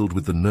confines filled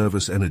with the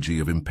nervous energy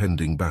of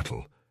impending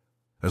battle.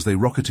 As they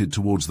rocketed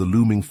towards the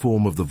looming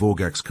form of the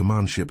Vorgak's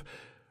command ship,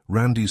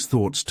 Randy's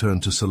thoughts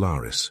turned to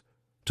Solaris,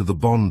 to the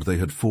bond they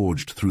had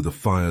forged through the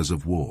fires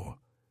of war.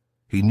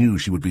 He knew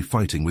she would be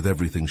fighting with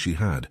everything she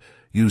had,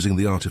 using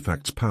the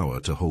artifact's power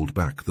to hold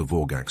back the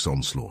Vorgak's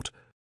onslaught.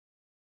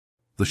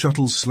 The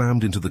shuttles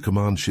slammed into the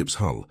command ship's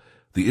hull,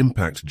 the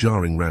impact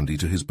jarring Randy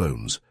to his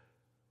bones.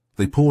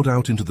 They poured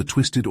out into the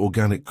twisted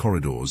organic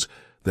corridors,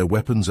 their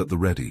weapons at the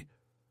ready.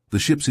 The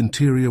ship's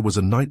interior was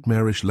a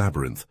nightmarish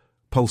labyrinth,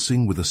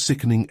 pulsing with a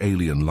sickening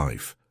alien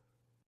life.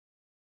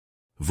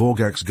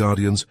 Vorgak's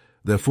guardians,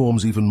 their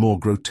forms even more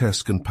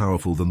grotesque and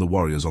powerful than the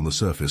warriors on the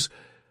surface,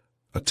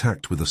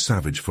 attacked with a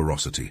savage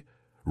ferocity.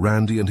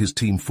 Randy and his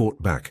team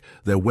fought back,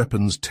 their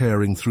weapons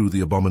tearing through the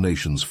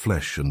abomination's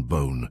flesh and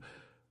bone.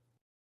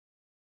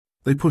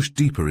 They pushed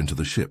deeper into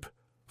the ship,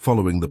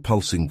 following the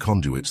pulsing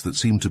conduits that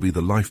seemed to be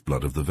the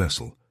lifeblood of the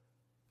vessel.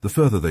 The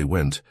further they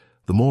went,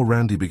 the more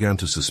Randy began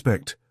to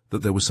suspect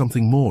that there was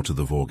something more to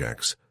the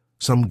Vorgaks,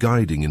 some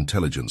guiding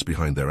intelligence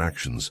behind their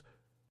actions.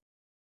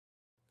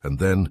 And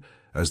then,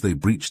 as they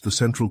breached the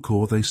central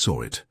core, they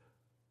saw it.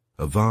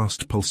 A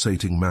vast,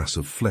 pulsating mass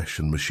of flesh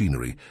and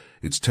machinery,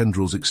 its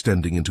tendrils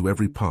extending into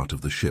every part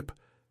of the ship.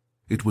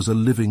 It was a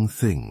living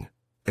thing,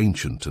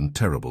 ancient and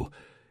terrible,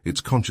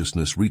 its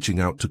consciousness reaching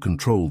out to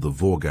control the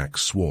Vorgak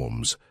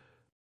swarms.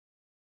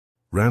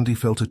 Randy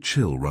felt a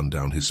chill run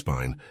down his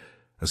spine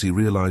as he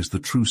realized the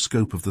true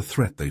scope of the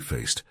threat they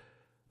faced.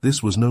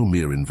 This was no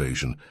mere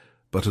invasion,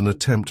 but an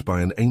attempt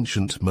by an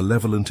ancient,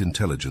 malevolent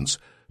intelligence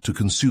to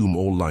consume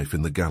all life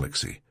in the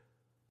galaxy.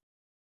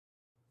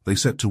 They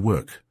set to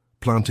work,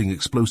 planting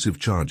explosive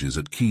charges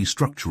at key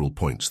structural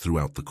points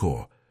throughout the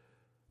core.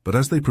 But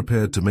as they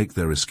prepared to make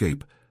their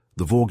escape,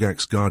 the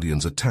Vorgak's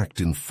guardians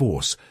attacked in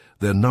force,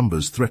 their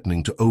numbers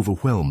threatening to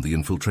overwhelm the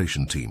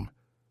infiltration team.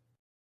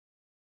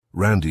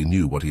 Randy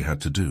knew what he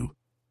had to do.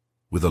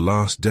 With a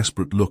last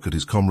desperate look at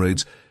his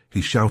comrades,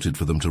 he shouted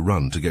for them to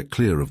run to get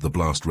clear of the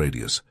blast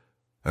radius.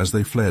 As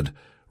they fled,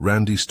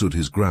 Randy stood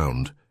his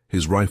ground,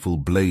 his rifle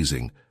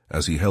blazing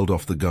as he held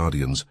off the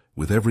Guardians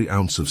with every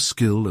ounce of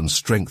skill and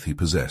strength he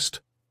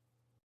possessed.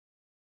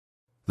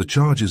 The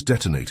charges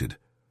detonated,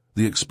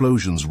 the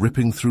explosions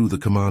ripping through the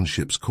command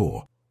ship's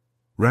core.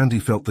 Randy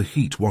felt the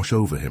heat wash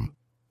over him,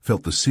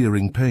 felt the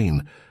searing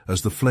pain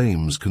as the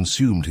flames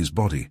consumed his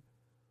body.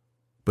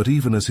 But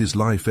even as his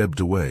life ebbed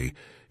away,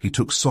 he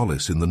took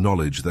solace in the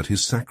knowledge that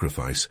his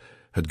sacrifice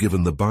had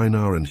given the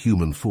Binar and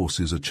human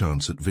forces a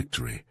chance at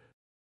victory.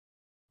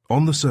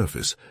 On the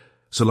surface,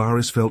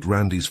 Solaris felt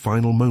Randy's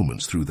final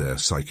moments through their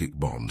psychic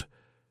bond.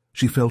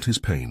 She felt his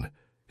pain,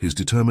 his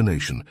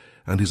determination,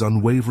 and his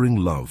unwavering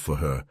love for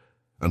her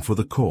and for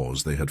the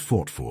cause they had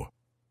fought for.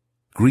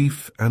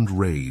 Grief and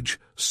rage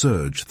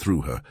surged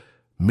through her,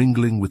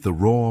 mingling with the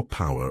raw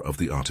power of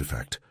the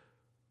artifact.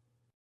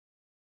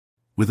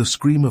 With a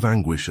scream of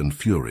anguish and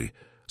fury,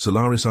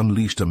 Solaris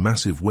unleashed a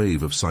massive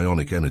wave of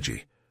psionic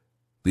energy,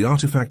 the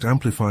artifact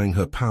amplifying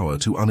her power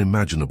to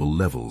unimaginable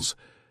levels.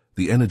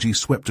 The energy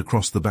swept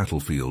across the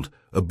battlefield,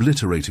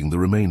 obliterating the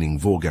remaining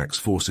Vorgax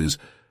forces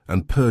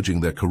and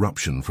purging their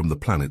corruption from the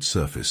planet's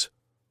surface.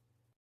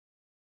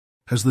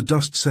 As the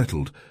dust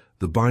settled,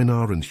 the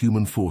Binar and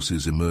human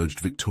forces emerged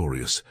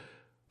victorious,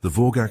 the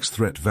Vorgax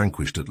threat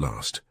vanquished at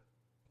last.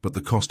 But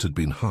the cost had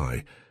been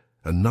high,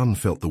 and none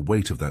felt the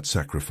weight of that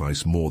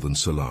sacrifice more than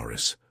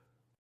Solaris.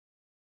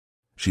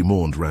 She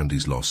mourned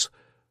Randy's loss,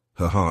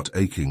 her heart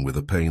aching with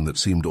a pain that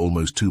seemed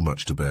almost too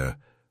much to bear.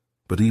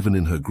 But even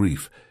in her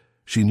grief,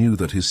 she knew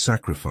that his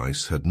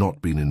sacrifice had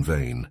not been in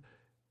vain.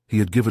 He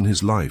had given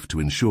his life to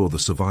ensure the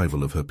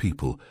survival of her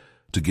people,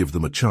 to give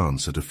them a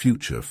chance at a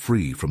future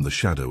free from the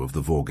shadow of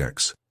the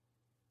Vorgax.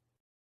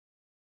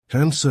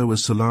 And so,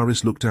 as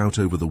Solaris looked out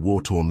over the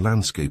war-torn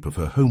landscape of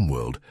her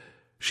homeworld,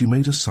 she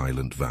made a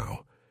silent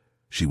vow.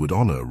 She would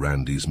honor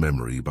Randy's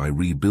memory by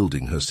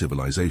rebuilding her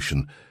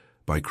civilization,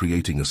 by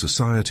creating a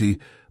society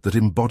that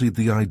embodied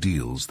the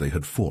ideals they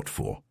had fought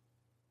for.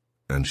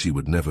 And she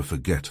would never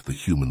forget the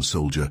human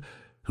soldier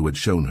who had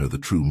shown her the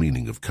true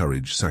meaning of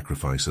courage,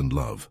 sacrifice, and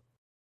love.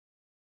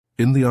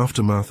 In the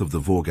aftermath of the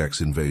Vorgax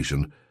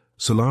invasion,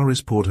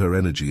 Solaris poured her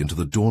energy into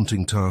the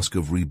daunting task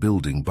of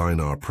rebuilding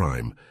Binar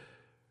Prime.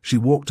 She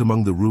walked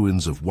among the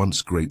ruins of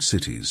once great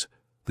cities,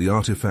 the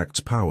artifact's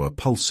power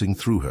pulsing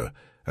through her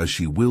as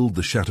she willed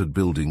the shattered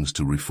buildings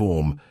to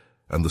reform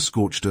and the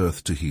scorched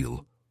earth to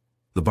heal.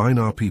 The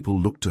Binar people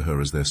looked to her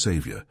as their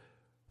savior,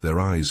 their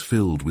eyes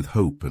filled with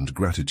hope and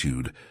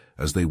gratitude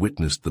as they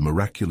witnessed the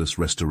miraculous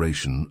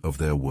restoration of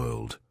their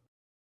world.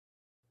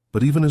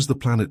 But even as the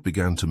planet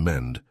began to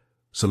mend,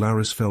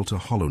 Solaris felt a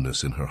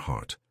hollowness in her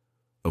heart,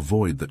 a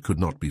void that could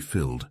not be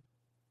filled.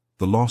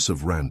 The loss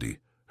of Randy,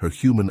 her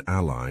human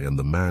ally and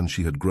the man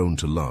she had grown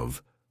to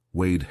love,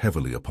 weighed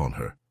heavily upon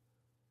her.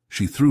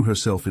 She threw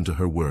herself into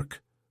her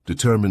work,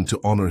 determined to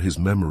honor his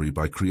memory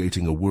by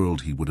creating a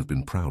world he would have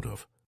been proud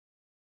of.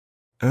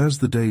 As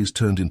the days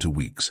turned into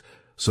weeks,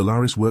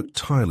 Solaris worked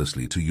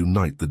tirelessly to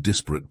unite the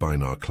disparate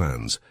Binar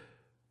clans,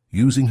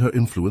 using her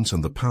influence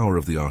and the power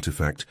of the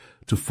artifact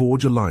to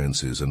forge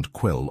alliances and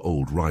quell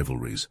old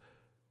rivalries.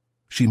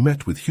 She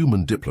met with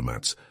human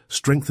diplomats,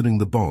 strengthening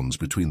the bonds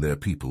between their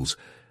peoples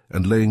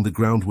and laying the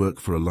groundwork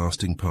for a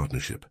lasting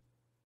partnership.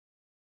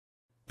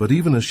 But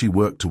even as she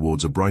worked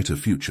towards a brighter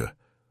future,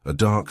 a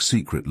dark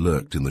secret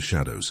lurked in the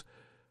shadows.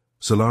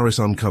 Solaris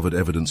uncovered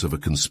evidence of a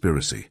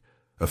conspiracy,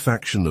 a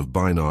faction of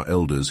Binar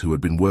elders who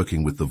had been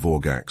working with the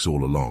Vorgax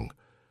all along.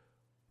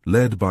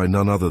 Led by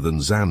none other than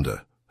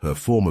Xander, her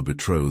former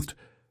betrothed,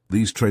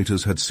 these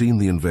traitors had seen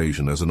the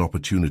invasion as an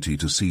opportunity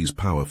to seize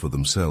power for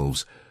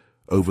themselves,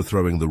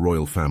 overthrowing the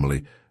royal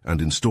family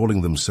and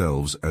installing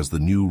themselves as the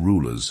new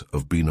rulers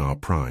of Binar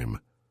Prime.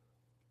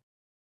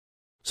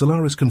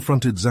 Solaris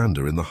confronted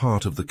Xander in the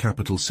heart of the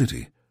capital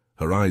city,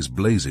 her eyes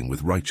blazing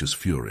with righteous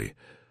fury.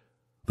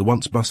 The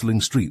once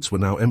bustling streets were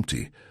now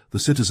empty, the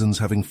citizens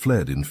having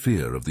fled in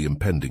fear of the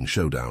impending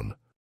showdown.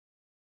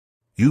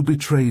 "You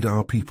betrayed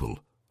our people,"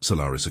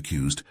 Solaris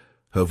accused,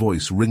 her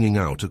voice ringing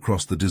out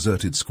across the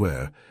deserted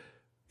square.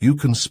 "You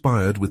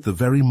conspired with the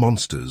very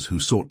monsters who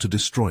sought to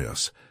destroy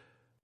us."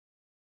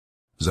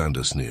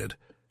 Xander sneered,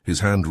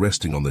 his hand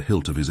resting on the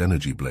hilt of his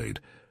energy blade.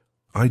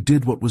 "I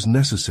did what was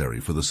necessary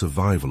for the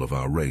survival of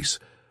our race.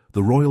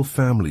 The royal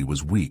family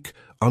was weak,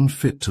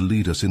 unfit to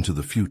lead us into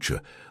the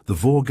future. The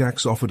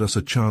Vorgax offered us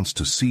a chance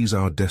to seize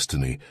our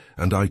destiny,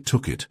 and I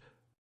took it."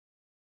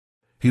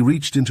 He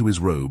reached into his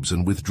robes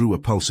and withdrew a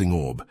pulsing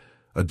orb,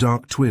 a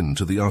dark twin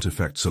to the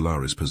artifact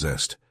Solaris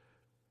possessed.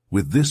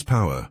 "With this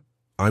power,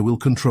 I will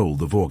control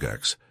the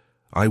Vorgax.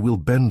 I will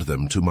bend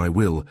them to my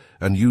will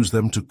and use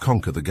them to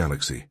conquer the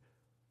galaxy.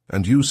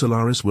 And you,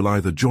 Solaris, will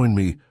either join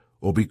me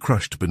or be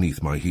crushed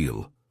beneath my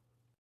heel."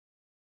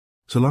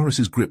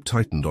 Solaris's grip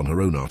tightened on her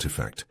own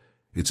artifact,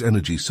 its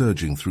energy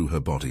surging through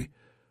her body.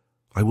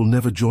 "I will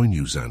never join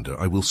you, Xander.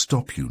 I will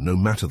stop you, no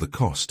matter the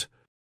cost."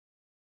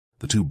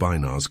 The two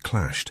Binars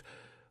clashed,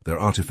 their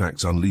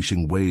artifacts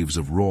unleashing waves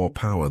of raw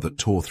power that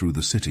tore through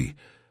the city.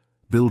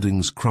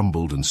 Buildings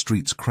crumbled and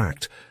streets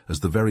cracked as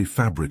the very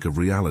fabric of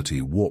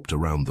reality warped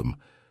around them.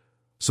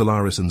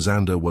 Solaris and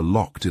Xander were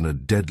locked in a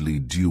deadly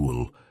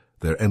duel,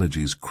 their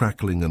energies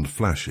crackling and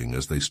flashing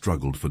as they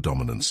struggled for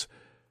dominance.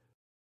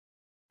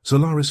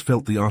 Solaris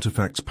felt the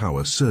artifact's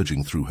power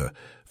surging through her,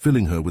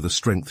 filling her with a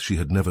strength she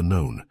had never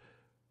known.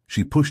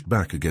 She pushed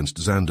back against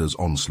Xander's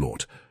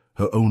onslaught,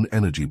 her own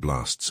energy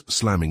blasts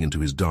slamming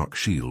into his dark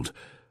shield.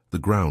 The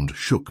ground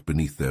shook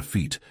beneath their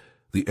feet,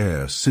 the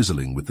air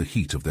sizzling with the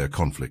heat of their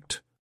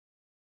conflict.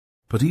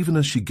 But even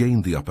as she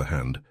gained the upper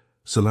hand,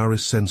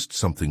 Solaris sensed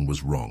something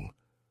was wrong.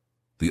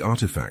 The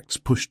artifacts,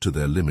 pushed to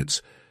their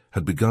limits,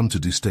 had begun to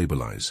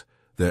destabilize,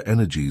 their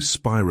energies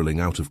spiraling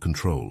out of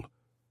control.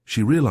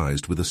 She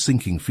realized with a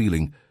sinking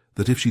feeling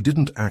that if she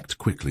didn't act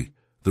quickly,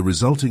 the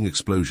resulting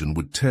explosion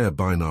would tear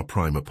Binar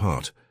Prime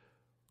apart,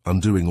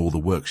 undoing all the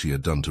work she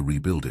had done to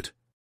rebuild it.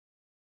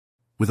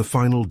 With a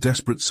final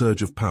desperate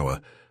surge of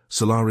power,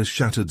 Solaris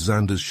shattered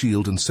Xander's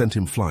shield and sent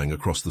him flying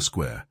across the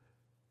square.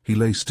 He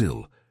lay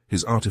still,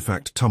 his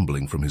artifact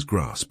tumbling from his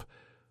grasp.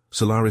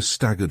 Solaris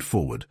staggered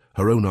forward,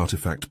 her own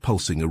artifact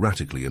pulsing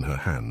erratically in her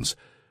hands.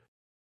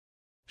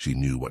 She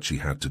knew what she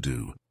had to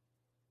do.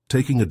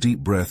 Taking a deep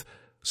breath,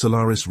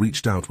 Solaris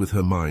reached out with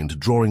her mind,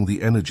 drawing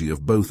the energy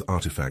of both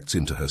artifacts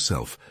into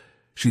herself.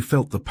 She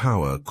felt the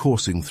power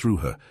coursing through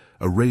her,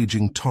 a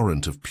raging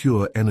torrent of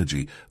pure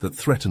energy that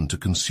threatened to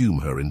consume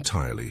her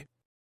entirely.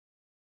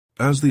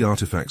 As the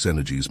artifact's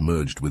energies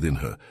merged within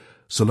her,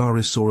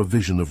 Solaris saw a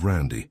vision of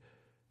Randy,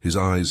 his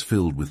eyes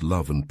filled with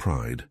love and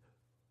pride.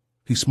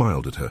 He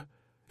smiled at her,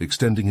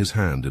 extending his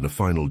hand in a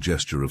final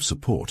gesture of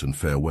support and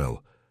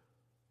farewell.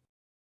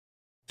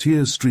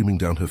 Tears streaming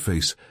down her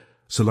face,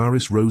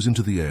 Solaris rose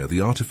into the air,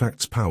 the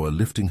artifact's power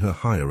lifting her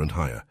higher and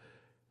higher.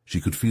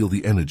 She could feel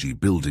the energy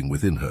building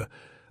within her,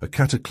 a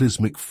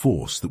cataclysmic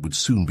force that would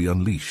soon be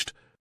unleashed.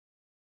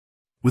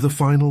 With a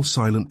final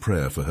silent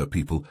prayer for her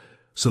people,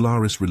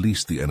 Solaris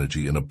released the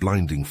energy in a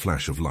blinding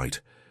flash of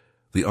light.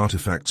 The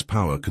artifact's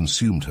power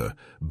consumed her,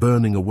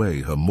 burning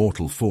away her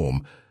mortal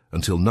form,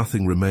 until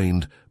nothing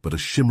remained but a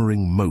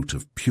shimmering mote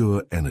of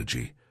pure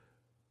energy.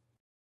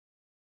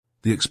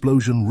 The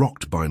explosion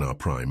rocked Binar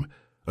Prime,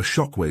 a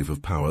shockwave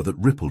of power that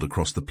rippled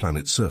across the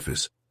planet's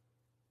surface.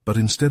 But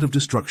instead of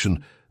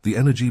destruction, the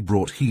energy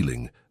brought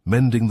healing,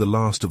 mending the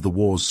last of the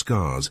war's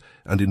scars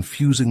and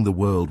infusing the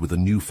world with a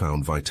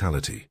newfound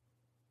vitality.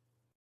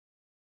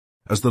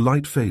 As the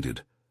light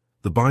faded,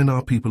 the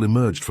Binar people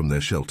emerged from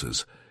their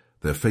shelters,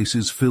 their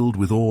faces filled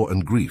with awe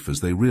and grief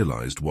as they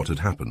realized what had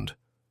happened.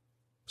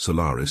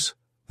 Solaris,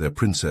 their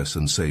princess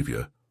and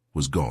savior,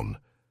 was gone,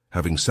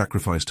 having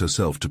sacrificed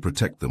herself to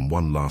protect them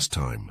one last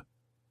time.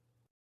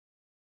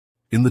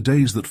 In the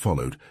days that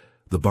followed,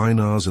 the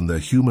Binars and their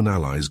human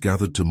allies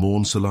gathered to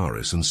mourn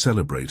Solaris and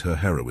celebrate her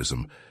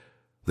heroism.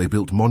 They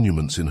built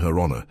monuments in her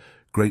honor,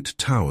 great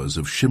towers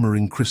of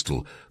shimmering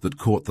crystal that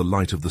caught the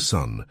light of the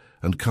sun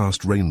and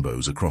cast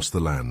rainbows across the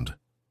land.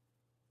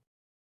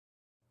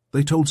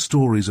 They told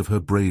stories of her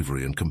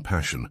bravery and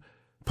compassion,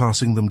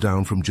 passing them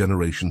down from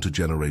generation to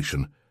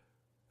generation.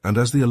 And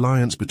as the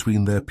alliance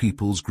between their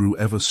peoples grew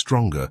ever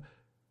stronger,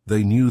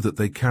 they knew that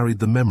they carried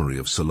the memory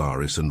of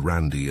Solaris and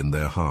Randy in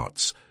their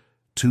hearts,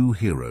 two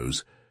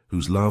heroes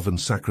whose love and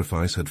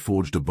sacrifice had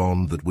forged a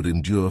bond that would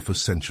endure for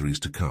centuries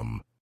to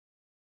come.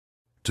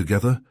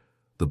 Together,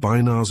 the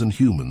Binars and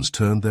humans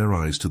turned their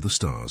eyes to the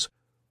stars,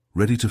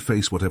 ready to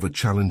face whatever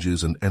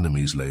challenges and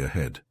enemies lay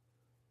ahead.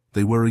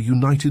 They were a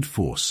united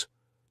force,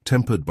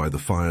 tempered by the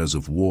fires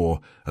of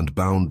war and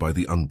bound by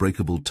the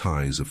unbreakable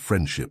ties of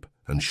friendship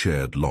and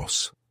shared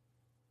loss.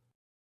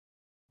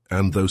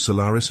 And though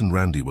Solaris and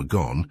Randy were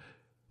gone,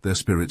 their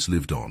spirits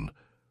lived on,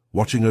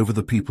 watching over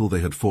the people they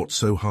had fought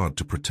so hard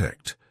to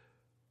protect.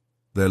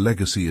 Their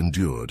legacy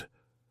endured,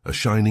 a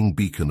shining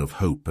beacon of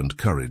hope and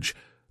courage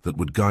that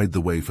would guide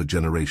the way for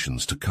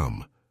generations to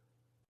come.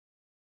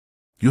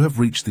 You have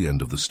reached the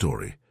end of the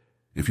story.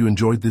 If you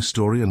enjoyed this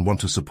story and want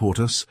to support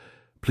us,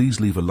 please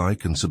leave a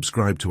like and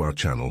subscribe to our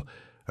channel,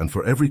 and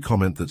for every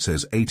comment that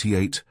says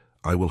 88,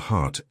 I will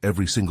heart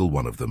every single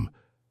one of them.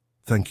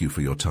 Thank you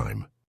for your time.